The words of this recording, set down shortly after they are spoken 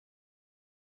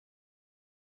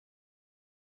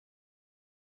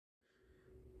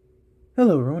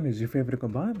Hello everyone, it's your favorite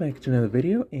Goodbye, back to another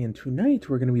video, and tonight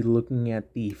we're going to be looking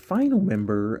at the final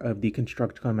member of the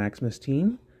Constructicon Maximus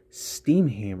team,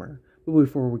 Steamhammer. But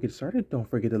before we get started, don't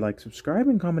forget to like, subscribe,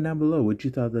 and comment down below what you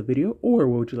thought of the video, or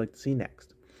what would you like to see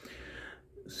next.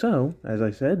 So, as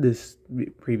I said, this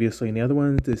previously in the other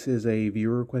ones, this is a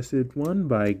viewer requested one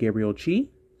by Gabriel Chi.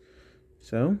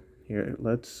 So, here,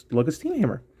 let's look at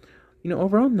Steamhammer. You know,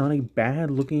 overall, not a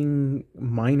bad looking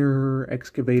minor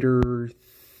excavator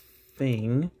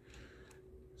thing.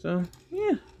 So,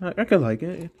 yeah, I could like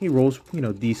it. He rolls,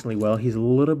 decently well. He's a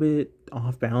little bit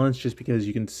off balance just because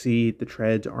you can see the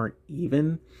treads aren't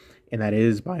even. And that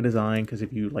is by design, because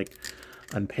if you,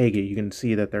 unpeg it, you can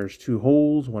see that there's two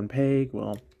holes, one peg.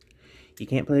 Well, you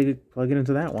can't plug it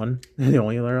into that one. The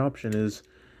only other option is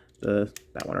that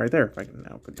one right there. If I can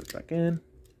now put this back in.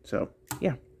 So,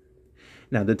 yeah.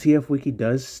 Now, the TF Wiki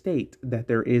does state that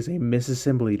there is a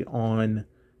misassembly on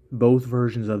both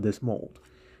versions of this mold.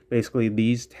 Basically,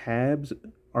 these tabs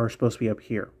are supposed to be up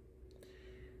here.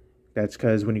 That's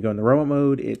because when you go in the robot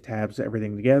mode, it tabs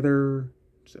everything together.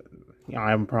 So,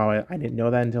 I didn't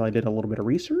know that until I did a little bit of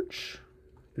research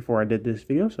before I did this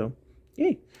video, so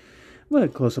yay.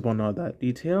 But close up on all that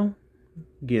detail.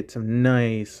 Get some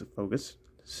nice focus.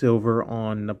 Silver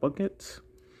on the bucket.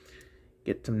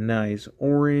 Get some nice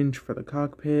orange for the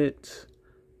cockpit.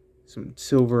 Some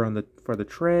silver on for the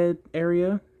tread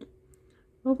area.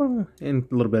 Overall, and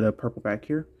a little bit of purple back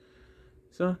here.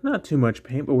 So not too much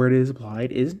paint, but where it is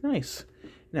applied is nice.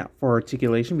 Now for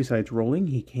articulation, besides rolling,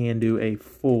 he can do a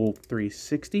full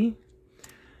 360.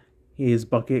 His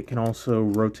bucket can also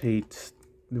rotate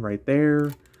right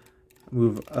there.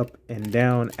 Move up and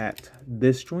down at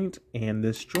this joint and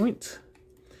this joint.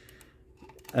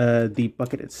 The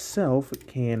bucket itself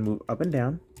can move up and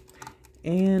down,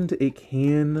 and it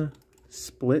can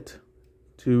split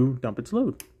to dump its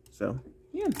load. So,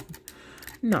 yeah,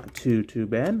 not too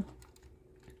bad.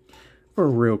 For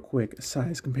real quick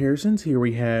size comparisons, here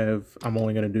we have, I'm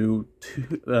only going to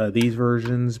do these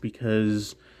versions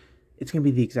because it's going to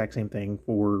be the exact same thing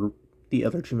for the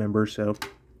other two members, so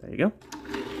there you go.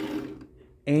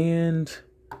 And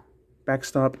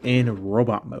backstop in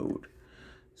robot mode.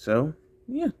 So,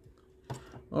 yeah,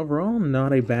 overall,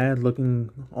 not a bad looking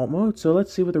alt mode. So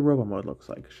let's see what the robot mode looks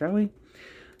like, shall we?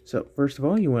 So first of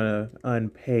all, you want to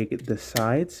unpeg the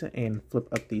sides and flip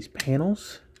up these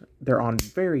panels. They're on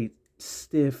very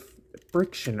stiff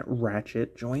friction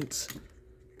ratchet joints.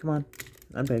 Come on,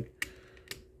 unpeg.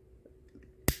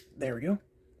 There we go.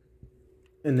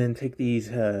 And then take these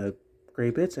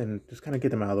gray bits and just kind of get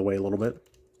them out of the way a little bit.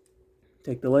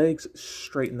 Take the legs,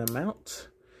 straighten them out,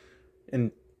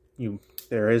 and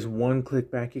there is one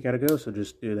click back you gotta go, so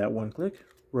just do that one click.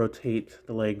 Rotate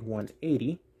the leg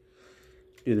 180.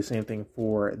 Do the same thing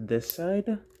for this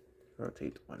side.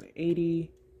 Rotate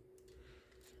 180.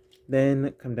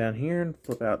 Then come down here and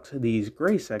flip out these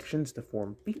gray sections to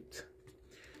form feet.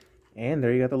 And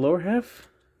there you got the lower half.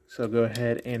 So go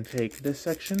ahead and take this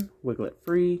section, wiggle it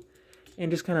free,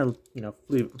 and just kind of,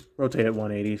 rotate it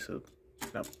 180. So,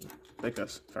 no, like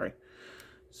this, sorry.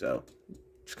 So,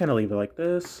 just kind of leave it like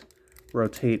this.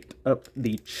 Rotate up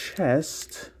the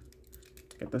chest.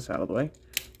 Get this out of the way.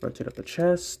 Rotate up the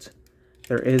chest.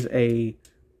 There is a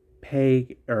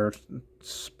peg or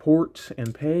support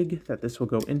and peg that this will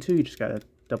go into. You just gotta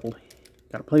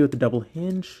play with the double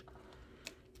hinge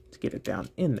to get it down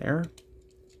in there.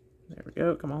 There we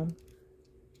go. Come on.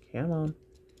 Come on.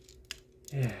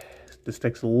 Yeah. This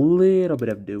takes a little bit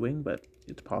of doing, but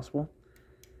it's possible.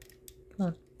 Come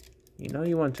on. You know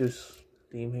you want to,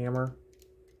 Steamhammer.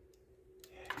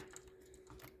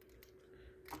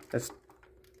 That's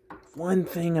one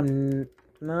thing I'm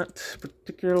not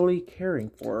particularly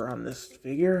caring for on this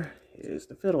figure, is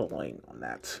the fiddling on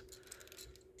that.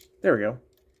 There we go.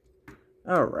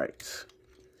 Alright.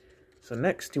 So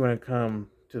next you want to come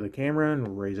to the camera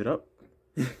and raise it up.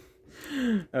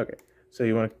 Okay. So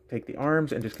you want to take the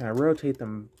arms and just kind of rotate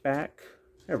them back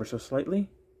ever so slightly.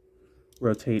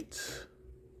 Rotate.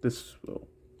 This will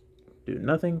do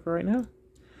nothing for right now.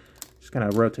 Just kind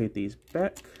of rotate these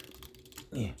back.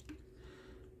 Yeah.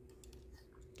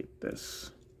 Get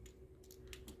this.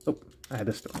 Oh, I had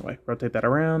this the wrong way. Rotate that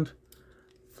around.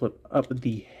 Flip up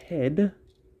the head.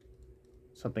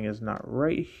 Something is not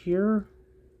right here.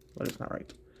 What is not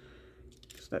right?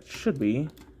 So that should be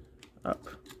up.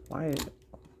 Why?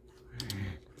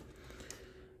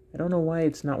 I don't know why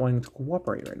it's not wanting to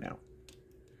cooperate right now.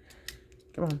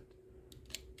 Come on.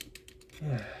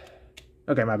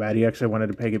 Okay, my bad. He actually wanted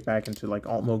to peg it back into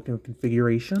alt mode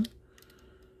configuration.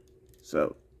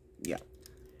 So, yeah.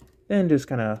 Then just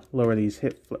kind of lower these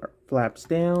hip flaps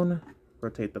down.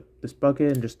 rotate this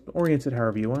bucket and just orient it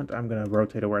however you want. I'm going to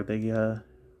rotate it where the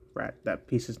that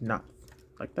piece is not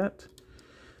like that.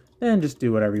 Then just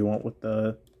do whatever you want with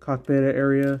the cockpit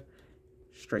area.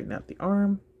 Straighten out the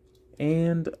arm.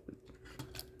 And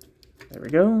there we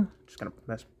go. Just going to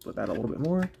mess with that a little bit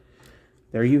more.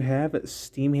 There you have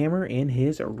Steamhammer in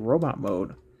his robot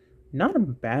mode. Not a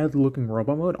bad looking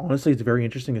robot mode. Honestly, it's very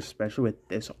interesting, especially with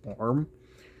this arm.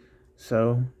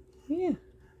 So, yeah.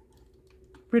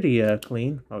 Pretty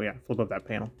clean. Oh yeah, flip up that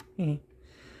panel.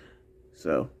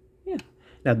 So, yeah.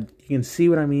 Now, you can see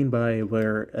what I mean by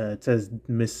where it says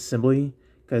misassembly.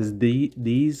 Because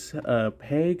these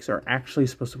pegs are actually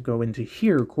supposed to go into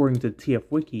here, according to TF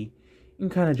Wiki, and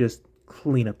kind of just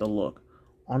clean up the look.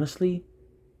 Honestly,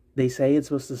 they say it's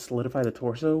supposed to solidify the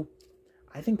torso.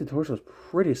 I think the torso is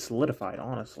pretty solidified,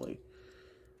 honestly.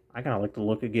 I kind of like the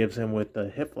look it gives him with the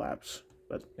hip flaps.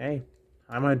 But, hey,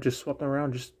 I might just swap them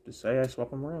around just to say I swap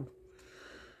them around.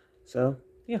 So,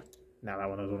 yeah. Now that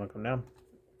one doesn't want to come down.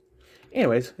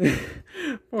 Anyways,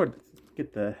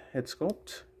 get the head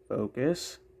sculpt.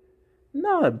 Focus.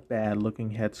 Not a bad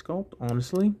looking head sculpt,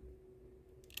 honestly.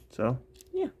 So,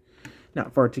 yeah. Now,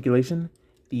 for articulation,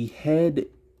 the head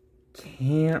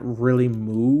can't really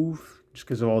move just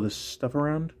because of all this stuff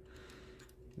around.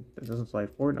 It doesn't slide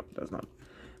forward. No, it does not.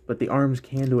 But the arms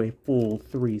can do a full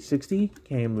 360.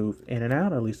 Can move in and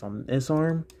out, at least on this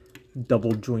arm.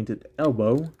 Double jointed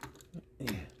elbow.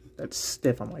 That's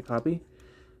stiff on my copy.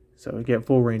 So we get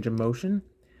full range of motion.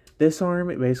 This arm,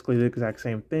 it basically the exact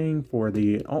same thing for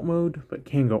the alt mode, but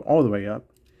can go all the way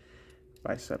up.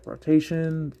 Bicep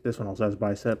rotation. This one also has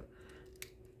bicep.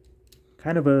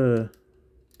 Kind of a,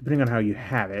 depending on how you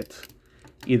have it,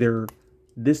 either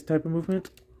this type of movement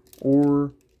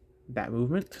or that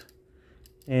movement.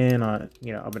 And,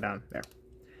 you know, up and down there.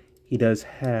 He does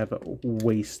have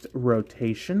waist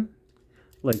rotation.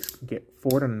 Legs can get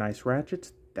forward on nice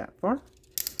ratchets that far.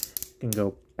 Can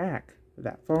go back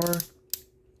that far.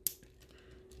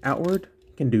 Outward.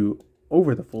 Can do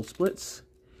over the full splits.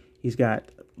 He's got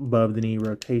above the knee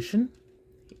rotation.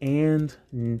 And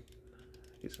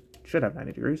should have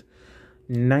 90 degrees.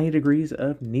 90 degrees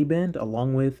of knee bend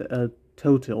along with a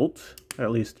toe tilt. Or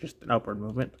at least just an upward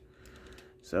movement.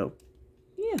 So,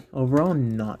 yeah, overall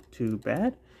not too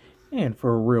bad. And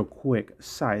for a real quick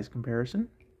size comparison,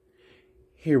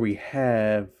 here we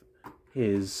have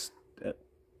his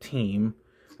team.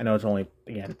 I know it's only,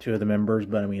 again, 2 of the members,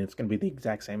 but I mean, it's going to be the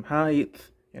exact same height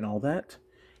and all that.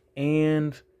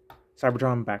 And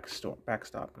Cybertron backstop,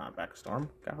 not Backstorm,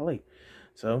 golly.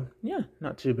 So, yeah,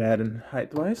 not too bad in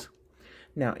height-wise.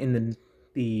 Now, in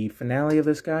the finale of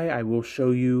this guy, I will show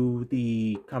you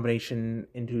the combination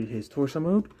into his torso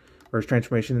mode, or his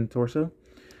transformation in the torso.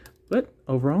 But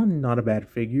overall, not a bad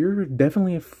figure.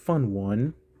 Definitely a fun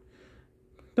one.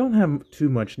 Don't have too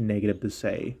much negative to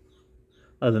say.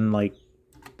 Other than, like,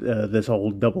 this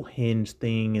whole double hinge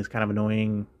thing is kind of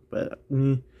annoying. But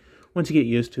once you get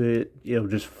used to it, it'll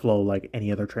just flow like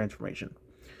any other transformation.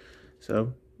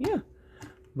 So, yeah.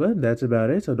 But that's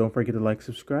about it. So don't forget to like,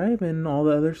 subscribe, and all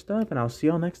the other stuff. And I'll see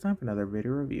y'all next time for another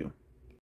video review.